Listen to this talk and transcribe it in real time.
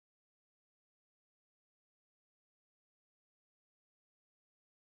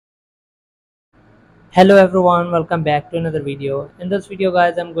Hello everyone, welcome back to another video. In this video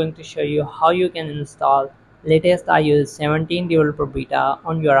guys, I'm going to show you how you can install latest iOS 17 developer beta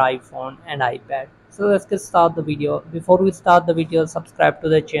on your iPhone and iPad. So let's get start the video. Before we start the video, subscribe to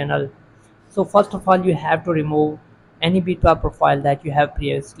the channel. So first of all, you have to remove any beta profile that you have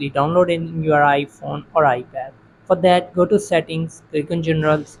previously downloaded in your iPhone or iPad. For that, go to settings, click on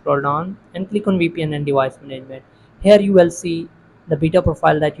general, scroll down and click on VPN and device management. Here you will see the beta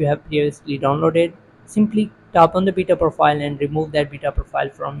profile that you have previously downloaded. Simply tap on the beta profile and remove that beta profile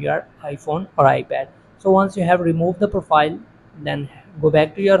from your iPhone or iPad. So once you have removed the profile, then go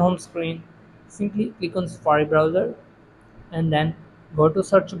back to your home screen. Simply click on Safari browser and then go to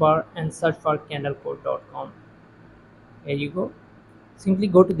search bar and search for candlecode.com. Here you go. Simply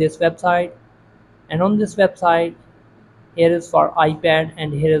go to this website, and on this website, here is for iPad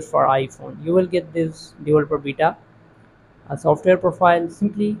and here is for iPhone. You will get this developer beta, a software profile.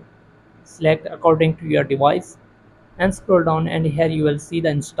 Simply select according to your device and scroll down, and here you will see the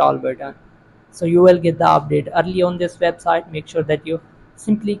install button. So you will get the update early on this website. Make sure that you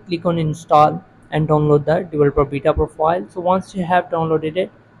simply click on install and download the developer beta profile. So once you have downloaded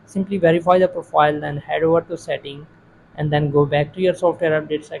it, simply verify the profile, then head over to setting and then go back to your software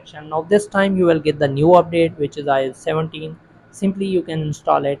update section. Now this time you will get the new update, which is iOS 17. Simply you can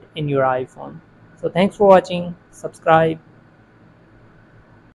install it in your iPhone. So thanks for watching. Subscribe.